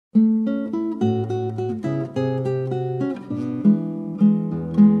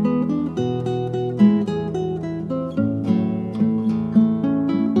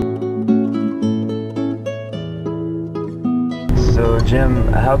Jim,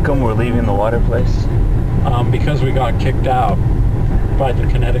 how come we're leaving the water place? Because we got kicked out by the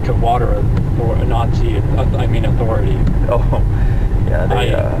Connecticut Water Authority. Oh, yeah,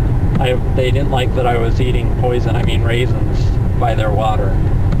 they didn't like that I was eating poison, raisins, by their water.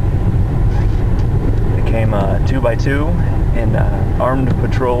 They came 2 by 2 in armed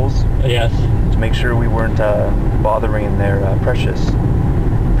patrols. Yes. To make sure we weren't bothering their preciousness.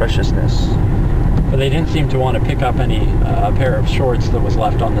 But they didn't seem to want to pick up any pair of shorts that was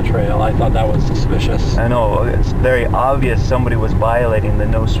left on the trail. I thought that was suspicious. I know, it's very obvious somebody was violating the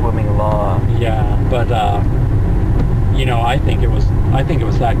no swimming law. Yeah, but I think it was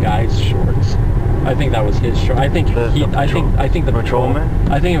that guy's shorts. I think that was his shorts. I think the patrolman.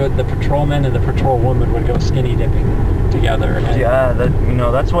 I think the patrolman and the patrolwoman would go skinny dipping together. Yeah,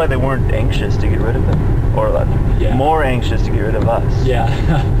 that's why they weren't anxious to get rid of him, or more anxious to get rid of us. Yeah.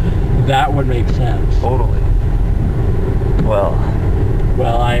 That would make sense. Totally. Well,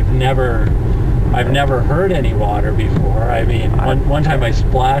 I've never heard any water before. One time I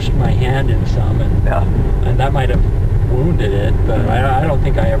splashed my hand in some, and that might have wounded it, but I don't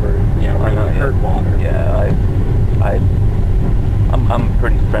think I ever, really hurt water. Yeah, I'm a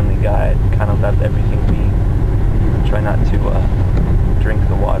pretty friendly guy. I kind of let everything be. Try not to drink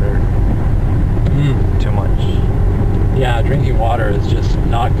the water too much. Yeah, drinking water is just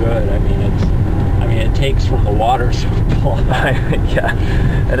not good. It takes from the water supply. Yeah,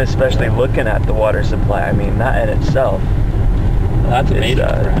 and especially looking at the water supply. That in itself. That's amazing.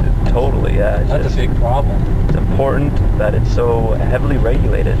 Totally, yeah. That's a big problem. It's important that it's so heavily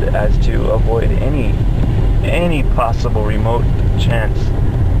regulated as to avoid any possible remote chance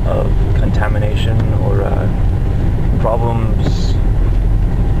of contamination or problems.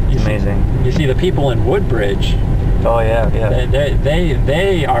 It's amazing. You see, the people in Woodbridge. Oh yeah.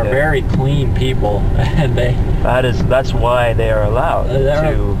 They are very clean people, and that's why they are allowed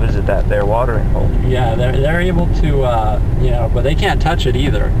to visit their watering hole. Yeah, they're able to, but they can't touch it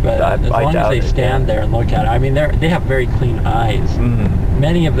either. But as long as they stand there and look at it, they have very clean eyes. Mm-hmm.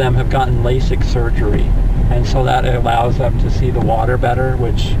 Many of them have gotten LASIK surgery, and so that allows them to see the water better,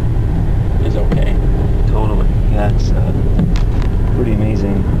 which is okay. Totally. Yeah, it's pretty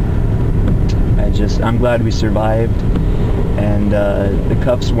amazing. I'm glad we survived, and the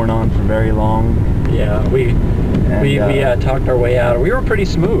cuffs weren't on for very long. Yeah, we talked our way out. We were pretty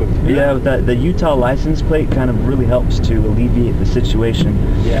smooth. Yeah, but the Utah license plate kind of really helps to alleviate the situation.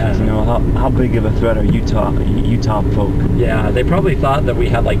 Yeah. How big of a threat are Utah folk? Yeah, they probably thought that we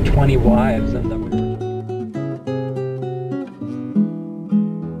had like 20 wives and the